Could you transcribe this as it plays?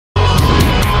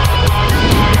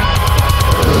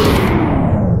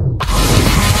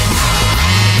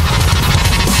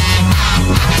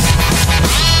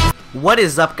What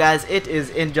is up, guys? It is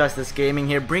Injustice Gaming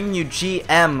here, bringing you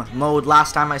GM mode.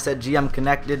 Last time I said GM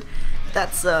connected.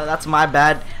 That's my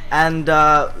bad. And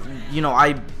you know,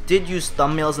 I did use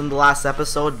thumbnails in the last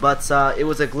episode, but it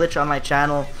was a glitch on my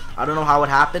channel. I don't know how it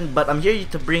happened, but I'm here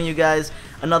to bring you guys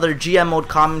another GM mode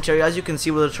commentary. As you can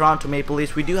see with the Toronto Maple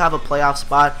Leafs, we do have a playoff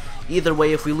spot. Either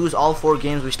way, if we lose all 4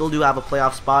 games, we still do have a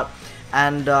playoff spot.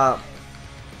 And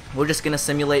we're just gonna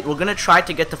simulate. We're gonna try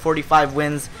to get to 45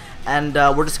 wins, and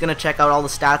we're just gonna check out all the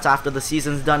stats after the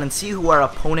season's done and see who our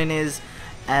opponent is.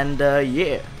 And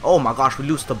yeah, oh my gosh, we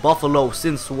lose to Buffalo.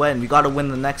 Since when? We gotta win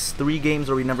the next 3 games,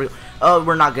 or we never.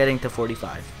 We're not getting to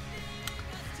 45.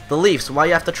 The Leafs, why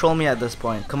you have to troll me at this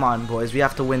point? Come on, boys, we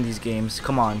have to win these games.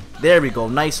 Come on, there we go.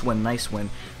 Nice win, nice win.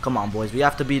 Come on, boys, we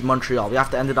have to beat Montreal. We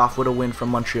have to end it off with a win from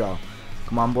Montreal.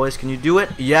 Come on, boys, can you do it?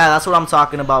 Yeah, that's what I'm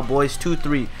talking about, boys.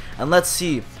 2-3, and let's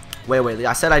see. Wait,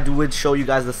 I said I would show you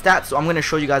guys the stats, so I'm going to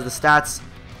show you guys the stats.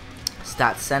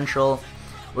 Stats Central.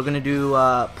 We're going to do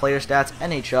player stats,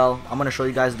 NHL. I'm going to show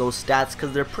you guys those stats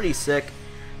because they're pretty sick.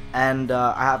 And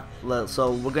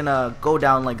so we're going to go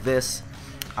down like this.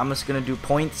 I'm just going to do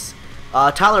points.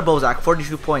 Tyler Bozak,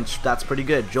 42 points. That's pretty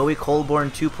good. Joey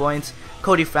Colborne, 2 points.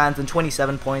 Cody Franzen,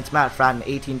 27 points. Matt Fratton,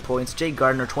 18 points. Jake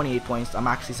Gardner, 28 points. I'm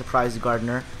actually surprised,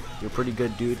 Gardner. You're pretty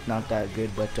good, dude. Not that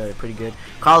good, but pretty good.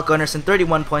 Carl Gunnarsson,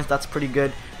 31 points. That's pretty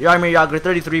good. Jaromir Jagr,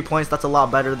 33 points. That's a lot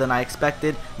better than I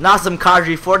expected. Nazem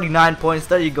Kadri, 49 points.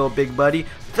 There you go, big buddy.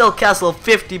 Phil Kessel,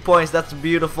 50 points. That's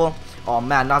beautiful. Oh,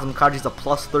 man. Nazem Kadri's a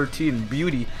plus 13.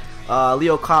 Beauty.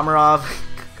 Leo Komarov.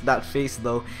 That face,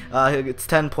 though. It's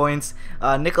 10 points.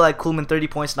 Nikolai Kuhlman, 30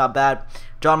 points. Not bad.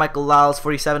 John Michael Lyles,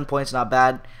 47 points. Not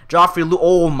bad. Joffrey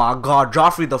oh, my God.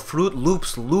 Joffrey the Fruit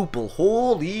Loops Loople.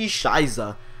 Holy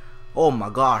shiza. Oh my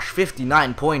gosh,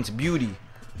 59 points, beauty.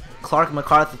 Clark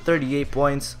McCarthy, 38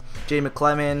 points. Jay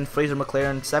McClement, Fraser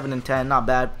McLaren, 7 and 10, not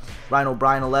bad. Ryan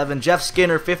O'Brien, 11. Jeff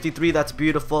Skinner, 53, that's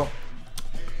beautiful.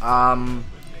 Jordan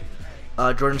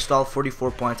Stahl,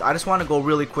 44 points. I just want to go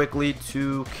really quickly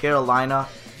to Carolina.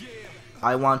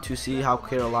 I want to see how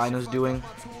Carolina's doing.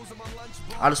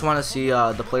 I just want to see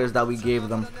the players that we gave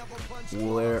them.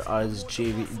 Where is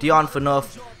JV? Dion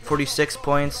Phaneuf, 46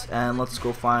 points, and let's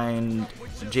go find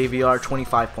JVR,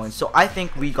 25 points. So I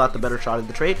think we got the better shot of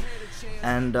the trade,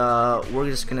 and we're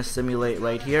just gonna simulate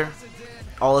right here.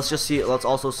 Oh, let's just see. Let's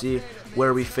also see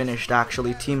where we finished.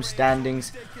 Actually, team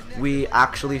standings. We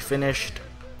actually finished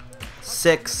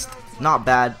 6th. Not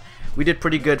bad. We did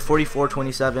pretty good.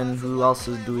 44-27. Who else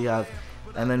do we have?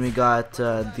 And then we got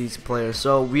these players.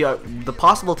 So we are the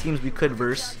possible teams we could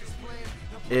verse.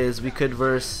 We could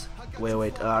verse.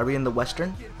 Wait. Are we in the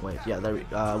Western? Wait, yeah,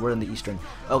 we're in the Eastern.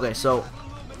 Okay, so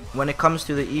when it comes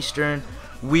to the Eastern,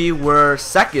 we were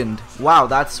 2nd. Wow,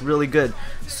 that's really good.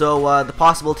 So the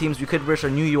possible teams we could verse are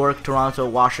New York, Toronto,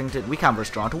 Washington. We can't verse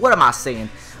Toronto. What am I saying?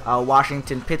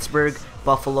 Washington, Pittsburgh,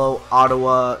 Buffalo,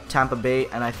 Ottawa, Tampa Bay,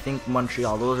 and I think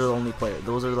Montreal. Those are the only players.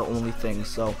 Those are the only things.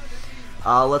 So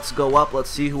let's go up. Let's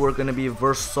see who we're gonna be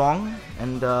versong,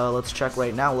 and let's check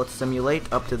right now. Let's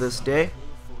simulate up to this day.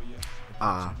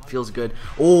 Feels good.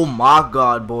 Oh my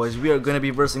God, boys, we are gonna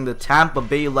be versing the Tampa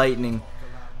Bay Lightning.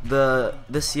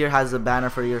 This year has a banner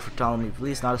for a year for telling me,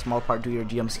 please, not a small part due to your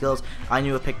GM skills. I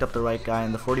knew I picked up the right guy,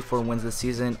 and the 44 wins this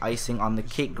season, icing on the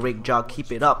cake. Great job,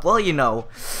 keep it up. Well, you know,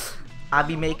 I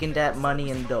be making that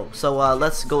money and dough. So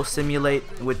let's go simulate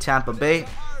with Tampa Bay.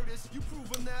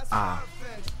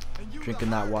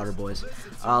 Drinking that water, boys.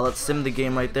 Let's sim the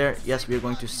game right there. Yes, we are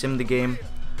going to sim the game.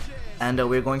 And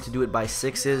we're going to do it by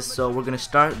 6s. So we're going to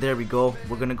start. There we go.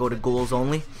 We're going to go to goals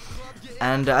only.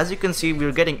 And as you can see, we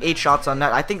were getting 8 shots on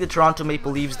net. I think the Toronto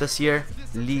Maple Leafs this year,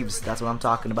 that's what I'm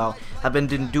talking about, have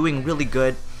been doing really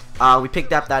good. We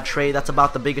picked up that trade. That's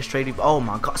about the biggest trade we've... Oh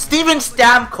my God. Steven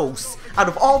Stamkos! Out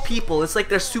of all people, it's like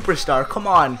their superstar. Come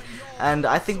on. And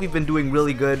I think we've been doing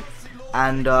really good.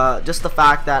 And just the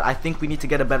fact that I think we need to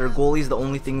get a better goalie is the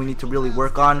only thing we need to really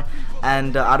work on.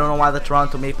 And I don't know why the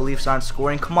Toronto Maple Leafs aren't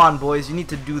scoring. Come on, boys, you need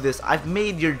to do this. I've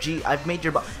made your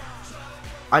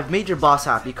boss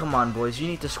happy. Come on, boys, you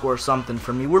need to score something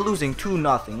for me. We're losing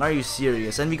 2-0. Are you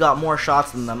serious? And we got more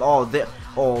shots than them. Oh,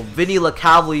 Vinny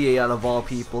LeCavalier out of all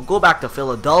people. Go back to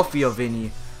Philadelphia,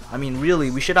 Vinny. I mean,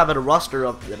 really, we should have had a roster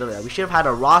update. We should have had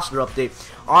a roster update.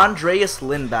 Andreas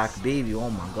Lindback, baby. Oh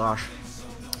my gosh.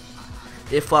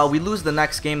 If we lose the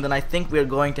next game, then I think we're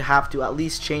going to have to at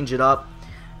least change it up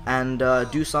and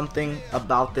do something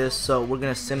about this. So we're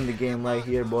going to sim the game right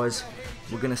here, boys.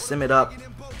 We're going to sim it up.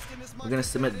 We're going to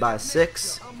sim it by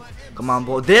 6. Come on,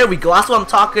 boy. There we go. That's what I'm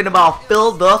talking about.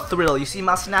 Feel the thrill. You see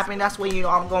my snapping? That's where you know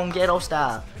I'm going ghetto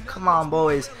style. Come on,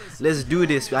 boys. Let's do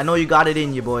this. I know you got it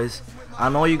in you, boys. I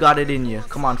know you got it in you.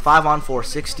 Come on, 5 on 4,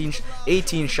 16,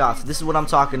 18 shots. This is what I'm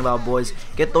talking about, boys.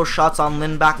 Get those shots on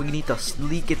Lindback. We need to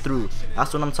leak it through.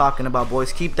 That's what I'm talking about,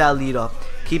 boys. Keep that lead up.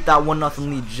 Keep that 1-0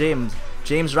 lead.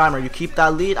 James Reimer, you keep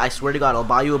that lead. I swear to God, I'll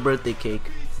buy you a birthday cake.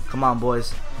 Come on,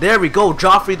 boys. There we go.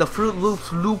 Joffrey, the Fruit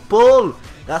Loops loophole.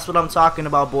 That's what I'm talking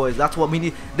about, boys. That's what we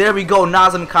need. There we go.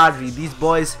 Nazem Kadri. These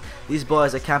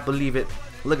boys, I can't believe it.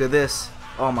 Look at this.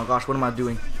 Oh my gosh, what am I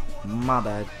doing? My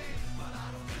bad.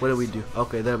 What do we do?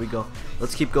 Okay, there we go.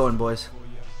 Let's keep going, boys.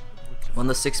 On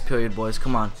the 6th period, boys.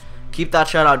 Come on. Keep that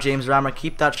shout out, James Reimer.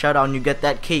 Keep that shout out and you get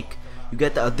that cake. You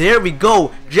get that. There we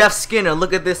go. Jeff Skinner.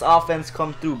 Look at this offense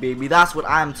come through, baby. That's what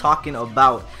I'm talking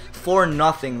about.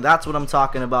 4-0. That's what I'm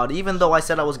talking about. Even though I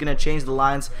said I was going to change the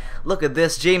lines, look at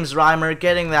this. James Reimer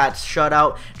getting that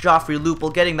shutout. Joffrey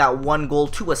Lupul getting that 1 goal,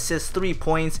 2 assists, 3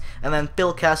 points. And then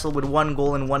Phil Kessel with 1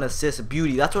 goal and 1 assist.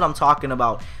 Beauty. That's what I'm talking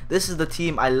about. This is the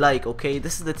team I like, okay?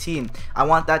 This is the team. I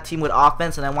want that team with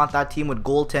offense and I want that team with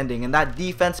goaltending. And that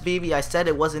defense, baby, I said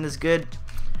it wasn't as good.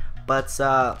 But,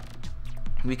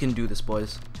 we can do this,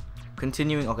 boys.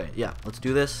 Continuing. Okay, yeah. Let's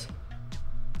do this.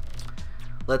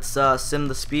 Let's sim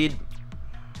the speed.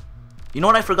 You know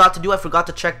what I forgot to do? I forgot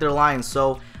to check their lines.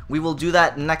 So we will do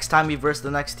that next time we verse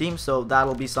the next team. So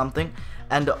that'll be something.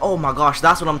 And oh my gosh,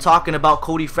 that's what I'm talking about.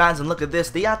 Cody Franzen. Look at this.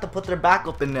 They have to put their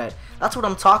backup in net. That's what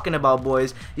I'm talking about,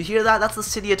 boys. You hear that? That's the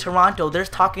city of Toronto. They're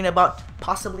talking about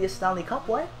possibly a Stanley Cup.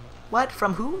 What? What?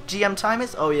 From who? GM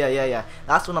Tymiz? Oh, yeah.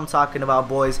 That's what I'm talking about,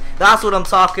 boys. That's what I'm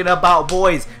talking about,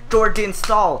 boys. Jordan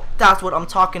Staal. That's what I'm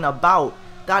talking about.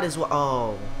 That is what...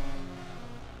 Oh.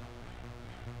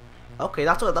 Okay,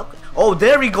 that's what... Okay. Oh,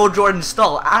 there we go, Jordan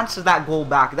Staal. Answer that goal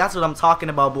back. That's what I'm talking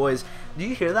about, boys. Do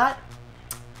you hear that?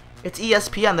 It's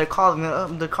ESPN. They're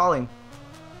calling.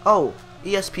 Oh,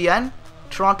 ESPN?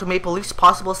 Toronto Maple Leafs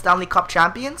possible Stanley Cup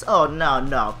champions? Oh,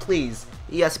 no. Please.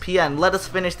 ESPN, let us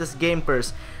finish this game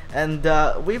first. And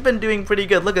we've been doing pretty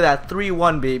good. Look at that,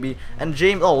 3-1, baby. And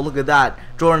James, oh, look at that.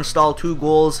 Jordan Staal, 2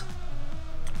 goals.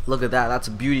 Look at that. That's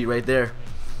a beauty right there.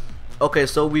 Okay,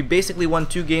 so we basically won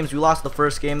 2 games. We lost the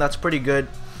first game. That's pretty good.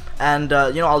 And,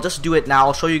 you know, I'll just do it now.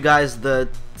 I'll show you guys the...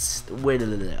 Wait a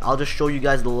minute. I'll just show you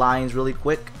guys the lines really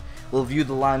quick. We'll view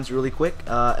the lines really quick.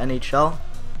 NHL.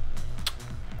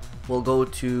 We'll go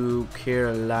to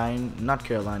Carolina. Not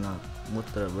Carolina.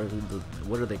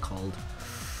 What are they called?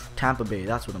 Tampa Bay.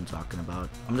 That's what I'm talking about.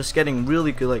 I'm just getting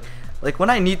really good. Like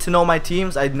when I need to know my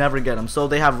teams, I'd never get them. So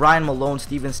they have Ryan Malone,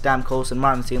 Steven Stamkos, and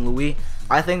Martin St. Louis.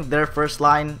 I think their first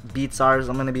line beats ours.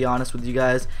 I'm gonna be honest with you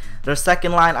guys. Their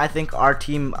second line, I think our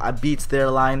team beats their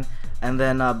line, and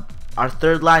then our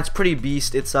third line's pretty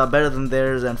beast. It's better than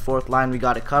theirs, and fourth line we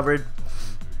got it covered.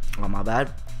 Oh, my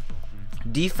bad.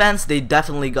 Defense, they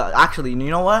definitely got. Actually, you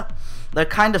know what? They're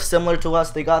kind of similar to us.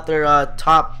 They got their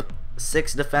top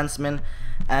 6 defensemen.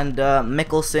 And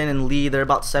Mickelson and Lee, they're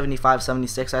about 75,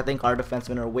 76. I think our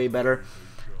defensemen are way better.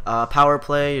 Power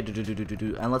play,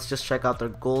 and let's just check out their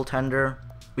goaltender.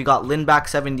 We got Lindback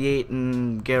 78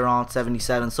 and Garant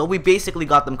 77. So we basically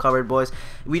got them covered, boys.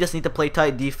 We just need to play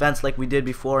tight defense like we did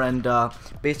before and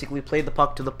basically play the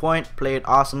puck to the point, play it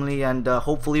awesomely, and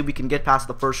hopefully we can get past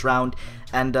the first round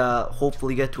and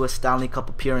hopefully get to a Stanley Cup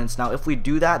appearance. Now, if we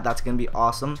do that, that's going to be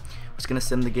awesome. We're just going to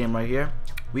sim the game right here.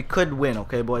 We could win,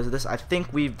 okay, boys. I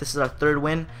think this is our 3rd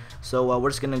win, so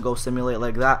we're just gonna go simulate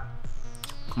like that.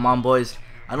 Come on, boys.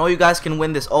 I know you guys can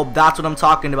win this. Oh, that's what I'm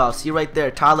talking about. See right there,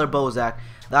 Tyler Bozak.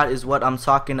 That is what I'm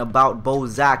talking about,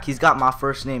 Bozak. He's got my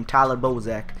first name, Tyler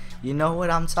Bozak. You know what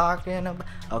I'm talking about?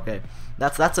 Okay,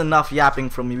 that's enough yapping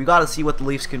from me. We gotta see what the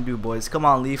Leafs can do, boys. Come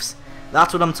on, Leafs.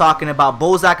 That's what I'm talking about.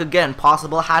 Bozak again.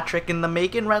 Possible hat trick in the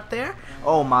making right there.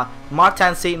 Oh my.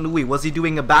 Martin St. Louis. Was he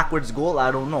doing a backwards goal?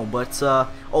 I don't know. But,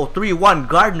 oh, 3-1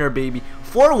 Gardner, baby.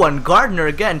 4-1 Gardner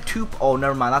again. Oh,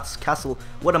 never mind. That's Kessel.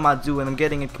 What am I doing? I'm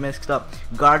getting it mixed up.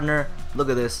 Gardner. Look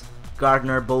at this.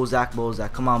 Gardner,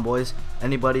 Bozak. Come on, boys.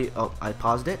 Anybody? Oh, I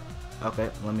paused it. Okay,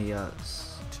 let me,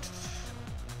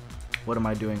 what am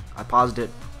I doing? I paused it.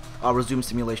 I'll resume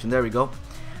simulation. There we go.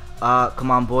 Come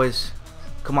on, boys.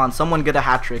 Come on, someone get a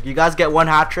hat trick. You guys get 1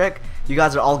 hat trick, you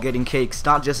guys are all getting cakes,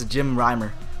 not just Jim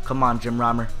Reimer. Come on, Jim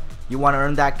Reimer. You want to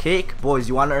earn that cake? Boys,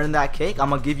 you want to earn that cake? I'm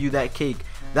going to give you that cake.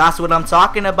 That's what I'm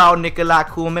talking about, Nikolai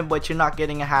Kuhlman, but you're not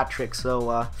getting a hat trick,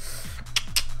 so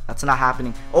that's not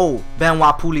happening. Oh,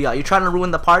 Benoit Pouliot. You trying to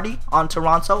ruin the party on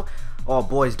Toronto? Oh,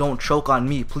 boys, don't choke on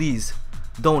me, please.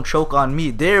 Don't choke on me.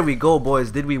 There we go,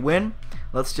 boys. Did we win?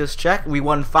 Let's just check. We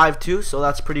won 5-2, so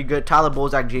that's pretty good. Tyler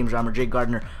Bozak, James Reimer, Jake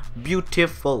Gardner.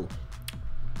 Beautiful.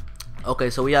 Okay,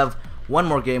 so we have one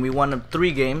more game. We won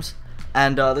 3 games.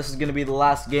 and this is gonna be the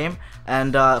last game.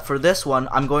 And for this one,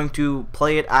 I'm going to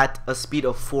play it at a speed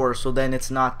of 4, so then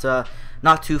it's not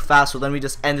too fast. So then we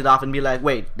just end it off and be like,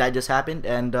 wait, that just happened.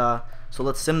 And so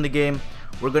let's sim the game.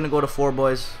 We're gonna go to 4,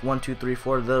 boys. 1, 2, 3,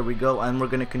 4. There we go. And we're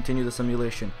gonna continue the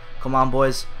simulation. Come on,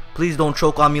 boys. Please don't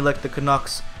choke on me like the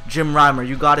Canucks. Jim Reimer,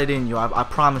 you got it in you. I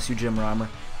promise you, Jim Reimer.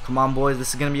 Come on, boys. This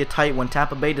is going to be a tight one.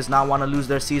 Tampa Bay does not want to lose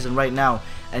their season right now.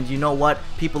 And you know what?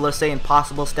 People are saying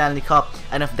possible Stanley Cup.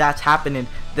 And if that's happening,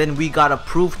 then we got to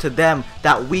prove to them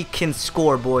that we can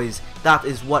score, boys. That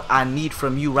is what I need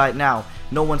from you right now.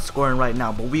 No one's scoring right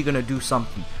now, but we're going to do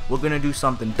something. We're going to do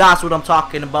something. That's what I'm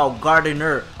talking about,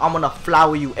 Gardener. I'm going to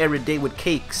flower you every day with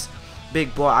cakes.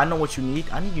 Big boy, I know what you need.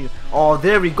 I need you. Oh,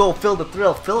 there we go. Phil the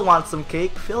Thrill. Phil wants some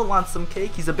cake. Phil wants some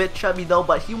cake. He's a bit chubby, though,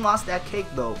 but he wants that cake,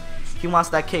 though. He wants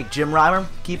that cake. Jim Reimer,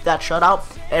 keep that shutout.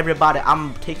 Everybody, I'm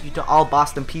going to take you to all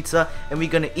Boston Pizza, and we're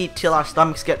going to eat till our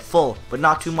stomachs get full, but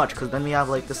not too much, because then we have,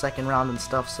 like, the second round and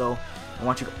stuff, so I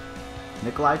want you to go.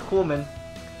 Nikolai Kuhlman.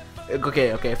 Okay,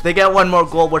 if they get one more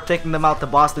goal, we're taking them out to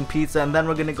Boston Pizza, and then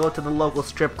we're going to go to the local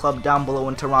strip club down below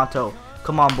in Toronto.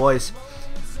 Come on, boys.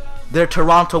 They're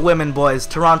Toronto women, boys.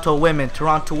 Toronto women.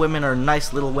 Toronto women are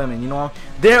nice little women, you know?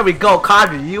 There we go,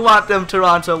 Kadri. You want them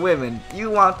Toronto women. You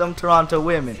want them Toronto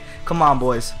women. Come on,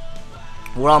 boys.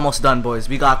 We're almost done, boys.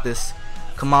 We got this.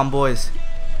 Come on, boys.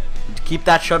 Keep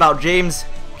that shutout, James.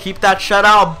 Keep that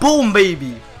shutout. Boom,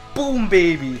 baby. Boom,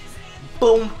 baby.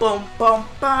 Boom, boom, boom,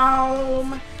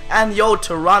 boom. And yo,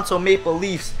 Toronto Maple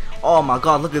Leafs. Oh my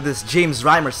god, look at this. James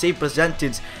Reimer, save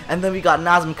percentage. And then we got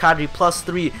Nazem Kadri,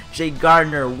 +3. Jay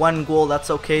Gardner, 1 goal. That's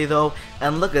okay, though.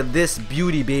 And look at this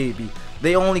beauty, baby.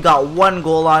 They only got 1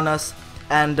 goal on us.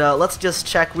 And let's just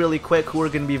check really quick who we're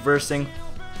going to be versing.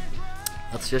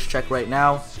 Let's just check right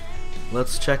now.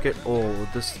 Let's check it. Oh,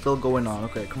 this is still going on.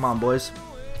 Okay, come on, boys.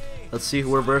 Let's see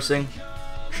who we're versing.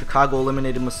 Chicago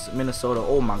eliminated Minnesota.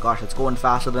 Oh my gosh, it's going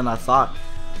faster than I thought.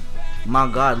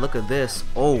 My god, look at this.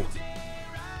 Oh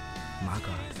my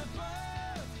god.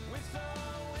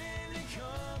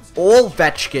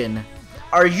 Ovechkin,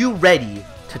 are you ready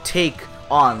to take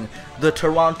on the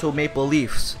Toronto Maple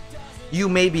Leafs? You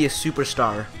may be a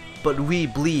superstar, but we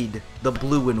bleed the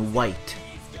blue and white.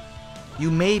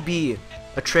 You may be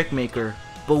a trick maker,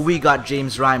 but we got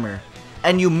James Reimer.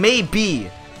 And you may be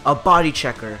a body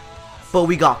checker, but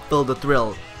we got Phil the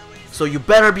Thrill. So you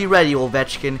better be ready,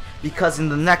 Ovechkin, because in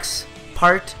the next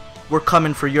part, we're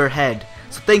coming for your head.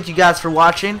 So thank you guys for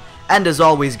watching, and as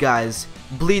always, guys,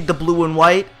 bleed the blue and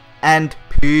white, and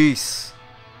peace.